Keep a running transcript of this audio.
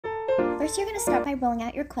First, you're going to start by rolling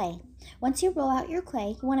out your clay. Once you roll out your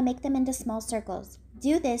clay, you want to make them into small circles.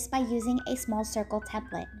 Do this by using a small circle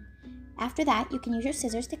template. After that, you can use your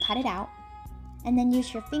scissors to cut it out, and then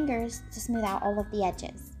use your fingers to smooth out all of the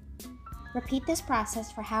edges. Repeat this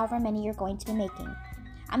process for however many you're going to be making.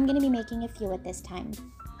 I'm going to be making a few at this time.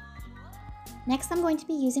 Next, I'm going to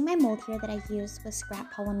be using my mold here that I used with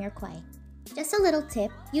scrap polymer clay. Just a little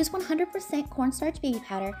tip, use 100% cornstarch baby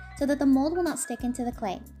powder so that the mold will not stick into the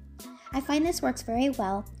clay. I find this works very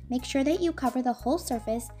well. Make sure that you cover the whole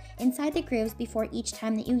surface inside the grooves before each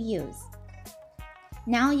time that you use.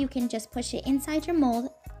 Now you can just push it inside your mold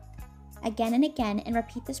again and again and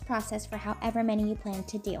repeat this process for however many you plan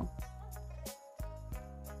to do.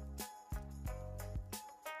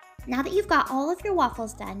 Now that you've got all of your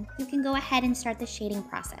waffles done, you can go ahead and start the shading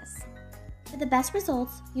process. For the best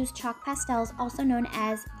results, use chalk pastels, also known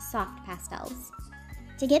as soft pastels.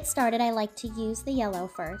 To get started, I like to use the yellow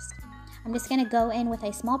first. I'm just going to go in with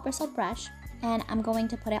a small bristled brush and I'm going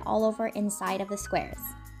to put it all over inside of the squares.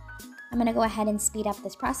 I'm going to go ahead and speed up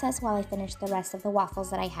this process while I finish the rest of the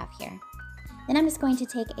waffles that I have here. Then I'm just going to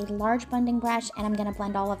take a large blending brush and I'm going to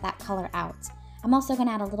blend all of that color out. I'm also going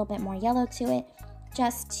to add a little bit more yellow to it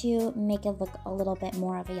just to make it look a little bit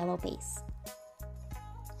more of a yellow base.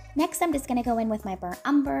 Next, I'm just going to go in with my burnt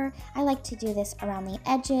umber. I like to do this around the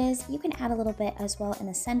edges. You can add a little bit as well in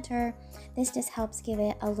the center. This just helps give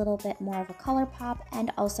it a little bit more of a color pop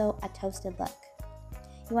and also a toasted look.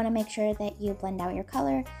 You want to make sure that you blend out your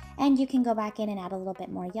color, and you can go back in and add a little bit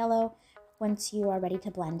more yellow once you are ready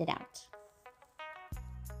to blend it out.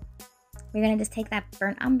 We're going to just take that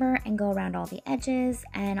burnt umber and go around all the edges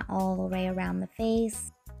and all the way around the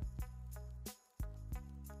face.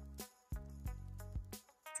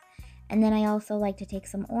 And then I also like to take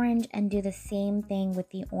some orange and do the same thing with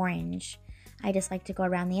the orange. I just like to go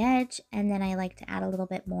around the edge, and then I like to add a little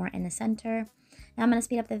bit more in the center. Now I'm going to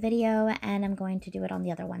speed up the video and I'm going to do it on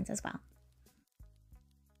the other ones as well.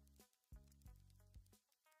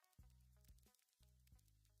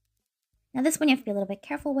 Now this one you have to be a little bit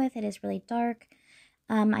careful with. It is really dark.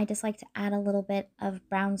 I just like to add a little bit of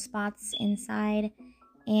brown spots inside,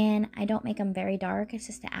 and I don't make them very dark. It's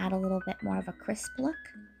just to add a little bit more of a crisp look.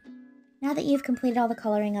 Now that you've completed all the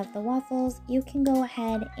coloring of the waffles, you can go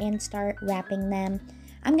ahead and start wrapping them.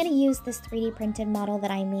 I'm going to use this 3D printed model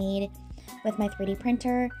that I made with my 3D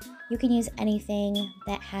printer. You can use anything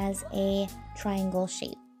that has a triangle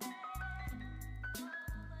shape.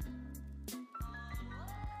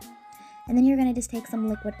 And then you're going to just take some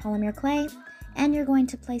liquid polymer clay and you're going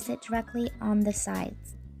to place it directly on the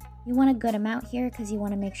sides. You want a good amount here because you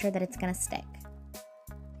want to make sure that it's going to stick.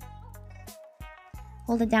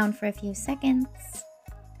 Hold it down for a few seconds.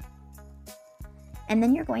 And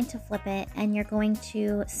then you're going to flip it and you're going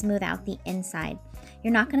to smooth out the inside.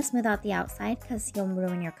 You're not going to smooth out the outside because you'll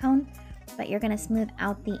ruin your cone, but you're going to smooth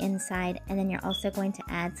out the inside, and then you're also going to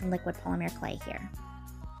add some liquid polymer clay here.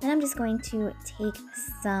 Then I'm just going to take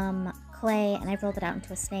some clay and I've rolled it out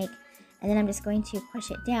into a snake, and then I'm just going to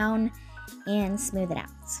push it down and smooth it out.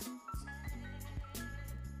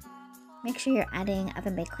 Make sure you're adding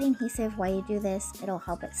oven-baked clay adhesive while you do this. It'll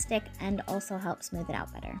help it stick and also help smooth it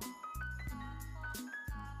out better.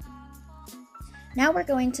 Now we're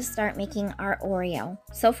going to start making our Oreo.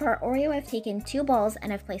 So for our Oreo, I've taken 2 balls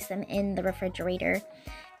and I've placed them in the refrigerator.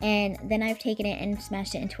 And then I've taken it and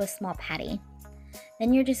smashed it into a small patty.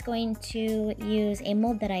 Then you're just going to use a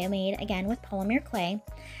mold that I made, again with polymer clay.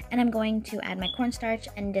 And I'm going to add my cornstarch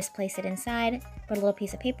and just place it inside, put a little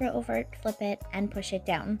piece of paper over it, flip it, and push it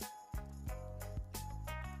down.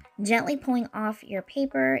 Gently pulling off your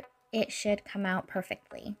paper, it should come out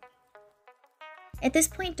perfectly. At this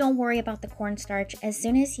point, don't worry about the cornstarch. As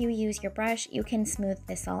soon as you use your brush, you can smooth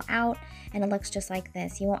this all out and it looks just like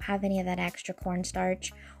this. You won't have any of that extra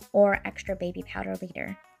cornstarch or extra baby powder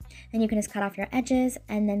later. Then you can just cut off your edges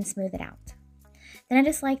and then smooth it out. Then I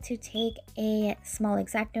just like to take a small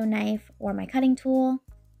X-Acto knife or my cutting tool,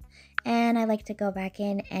 and I like to go back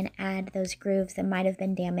in and add those grooves that might have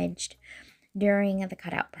been damaged during the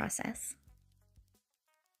cutout process.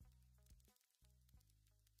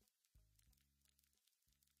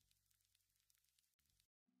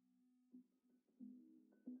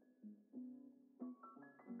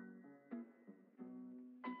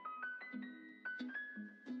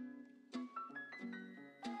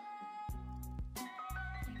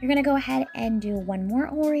 You're going to go ahead and do one more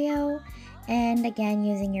Oreo, and again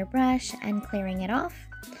using your brush and clearing it off.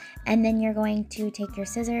 And then you're going to take your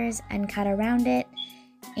scissors and cut around it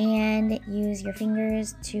and use your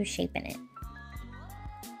fingers to shape in it.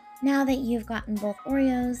 Now that you've gotten both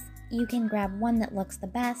Oreos, you can grab one that looks the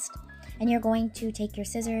best and you're going to take your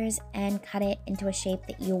scissors and cut it into a shape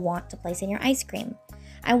that you want to place in your ice cream.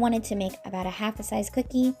 I wanted to make about a half a size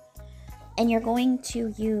cookie, and you're going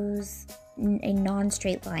to use a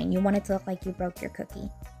non-straight line. You want it to look like you broke your cookie.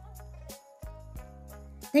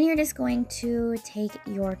 Then you're just going to take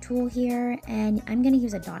your tool here, and I'm going to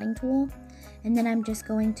use a dotting tool, and then I'm just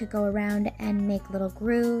going to go around and make little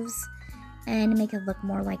grooves and make it look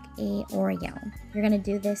more like a Oreo. You're going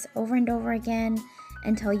to do this over and over again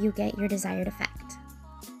until you get your desired effect.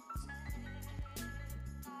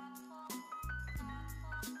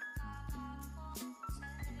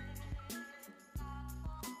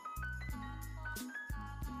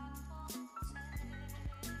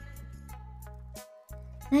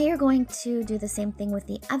 Now you're going to do the same thing with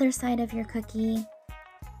the other side of your cookie.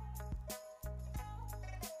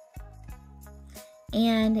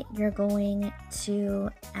 And you're going to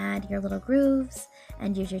add your little grooves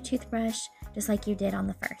and use your toothbrush just like you did on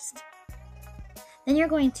the first. Then you're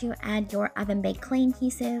going to add your oven baked clay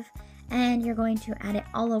adhesive, and you're going to add it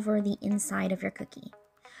all over the inside of your cookie.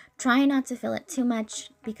 Try not to fill it too much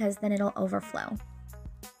because then it'll overflow.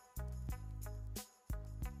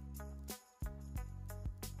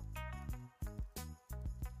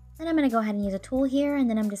 Then I'm going to go ahead and use a tool here, and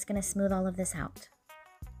then I'm just going to smooth all of this out.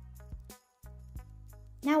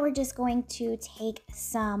 Now we're just going to take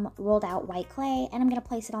some rolled out white clay, and I'm going to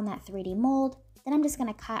place it on that 3D mold. Then I'm just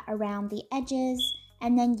going to cut around the edges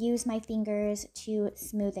and then use my fingers to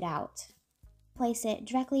smooth it out. Place it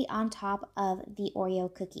directly on top of the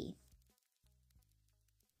Oreo cookie.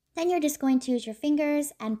 Then you're just going to use your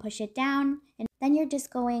fingers and push it down, and then you're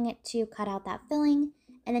just going to cut out that filling,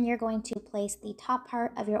 and then you're going to place the top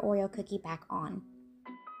part of your Oreo cookie back on.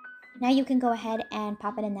 Now you can go ahead and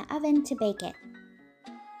pop it in the oven to bake it.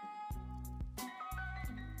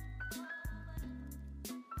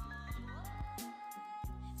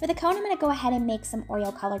 For the cone, I'm going to go ahead and make some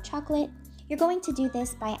Oreo colored chocolate. You're going to do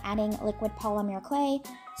this by adding liquid polymer clay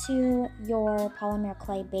to your polymer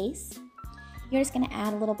clay base. You're just going to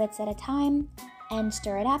add little bits at a time and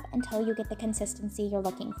stir it up until you get the consistency you're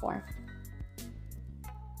looking for.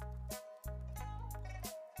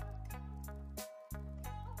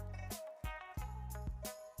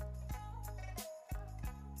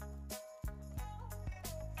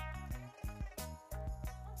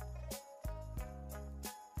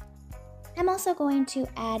 I'm also going to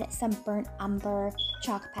add some burnt umber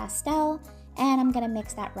chalk pastel, and I'm going to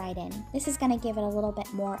mix that right in. This is going to give it a little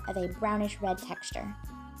bit more of a brownish red texture.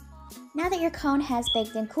 Now that your cone has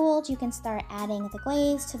baked and cooled, you can start adding the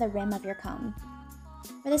glaze to the rim of your cone.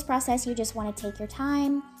 For this process, you just want to take your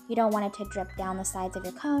time. You don't want it to drip down the sides of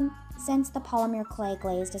your cone, since the polymer clay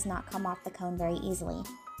glaze does not come off the cone very easily.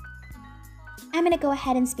 I'm going to go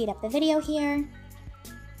ahead and speed up the video here.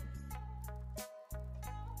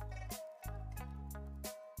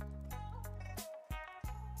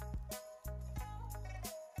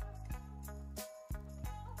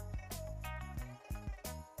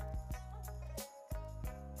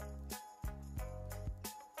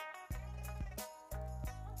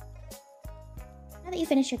 Now that you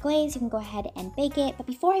finish your glaze, you can go ahead and bake it, but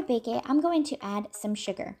before I bake it, I'm going to add some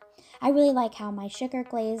sugar. I really like how my sugar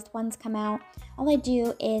glazed ones come out. All I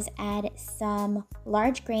do is add some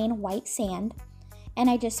large grain white sand, and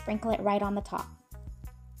I just sprinkle it right on the top.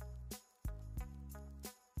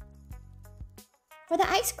 For the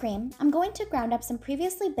ice cream, I'm going to ground up some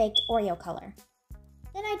previously baked Oreo color.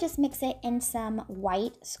 Then I just mix it in some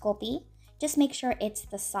white Sculpy. Just make sure it's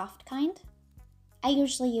the soft kind. I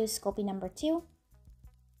usually use Sculpy number 2.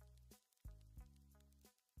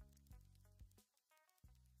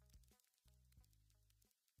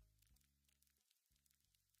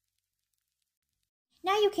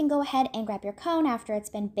 Now you can go ahead and grab your cone after it's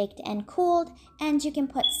been baked and cooled, and you can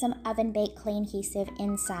put some oven baked clay adhesive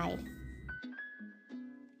inside.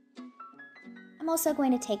 I'm also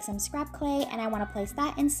going to take some scrap clay, and I want to place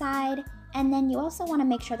that inside, and then you also want to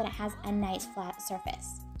make sure that it has a nice flat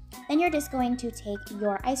surface. Then you're just going to take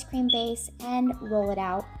your ice cream base and roll it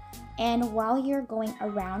out, and while you're going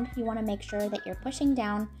around, you want to make sure that you're pushing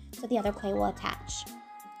down so the other clay will attach.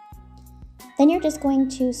 Then you're just going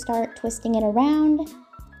to start twisting it around,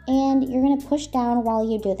 and you're going to push down while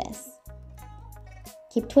you do this.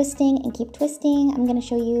 Keep twisting and keep twisting. I'm going to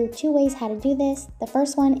show you 2 ways how to do this. The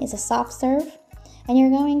first one is a soft serve, and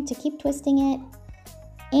you're going to keep twisting it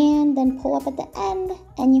and then pull up at the end,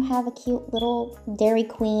 and you have a cute little Dairy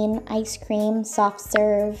Queen ice cream soft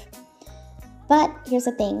serve. But here's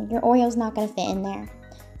the thing, your Oreo's not going to fit in there.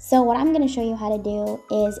 So what I'm going to show you how to do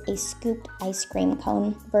is a scooped ice cream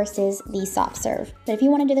cone versus the soft serve. But if you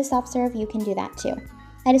want to do the soft serve, you can do that too.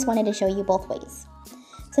 I just wanted to show you both ways.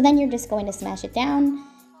 So then you're just going to smash it down.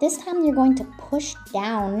 This time you're going to push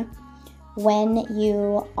down when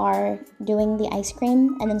you are doing the ice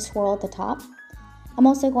cream and then swirl at the top. I'm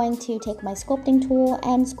also going to take my sculpting tool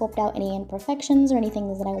and sculpt out any imperfections or anything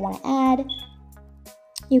that I want to add.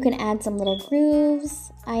 You can add some little grooves.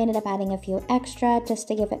 I ended up adding a few extra just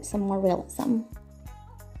to give it some more realism.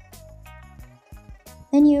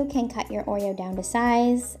 Then you can cut your Oreo down to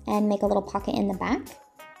size and make a little pocket in the back.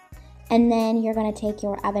 And then you're going to take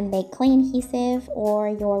your oven baked clay adhesive or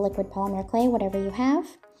your liquid polymer clay, whatever you have.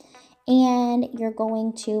 And you're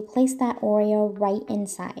going to place that Oreo right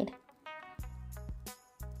inside.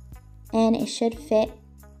 And it should fit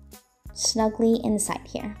snugly inside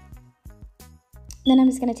here. Then I'm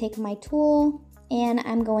just going to take my tool and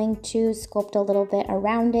I'm going to sculpt a little bit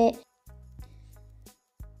around it.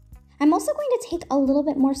 I'm also going to take a little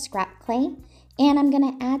bit more scrap clay and I'm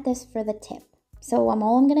going to add this for the tip. So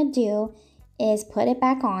all I'm going to do is put it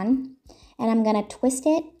back on and I'm going to twist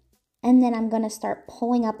it and then I'm going to start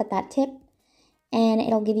pulling up at that tip and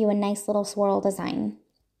it'll give you a nice little swirl design.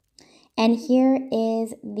 And here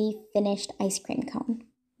is the finished ice cream cone.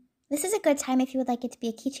 This is a good time if you would like it to be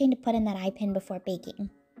a keychain to put in that eye pin before baking.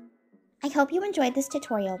 I hope you enjoyed this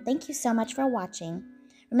tutorial. Thank you so much for watching.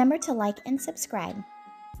 Remember to like and subscribe.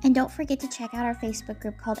 And don't forget to check out our Facebook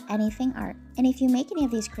group called Anything Art. And if you make any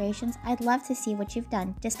of these creations, I'd love to see what you've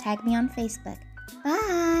done. Just tag me on Facebook.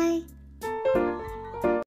 Bye!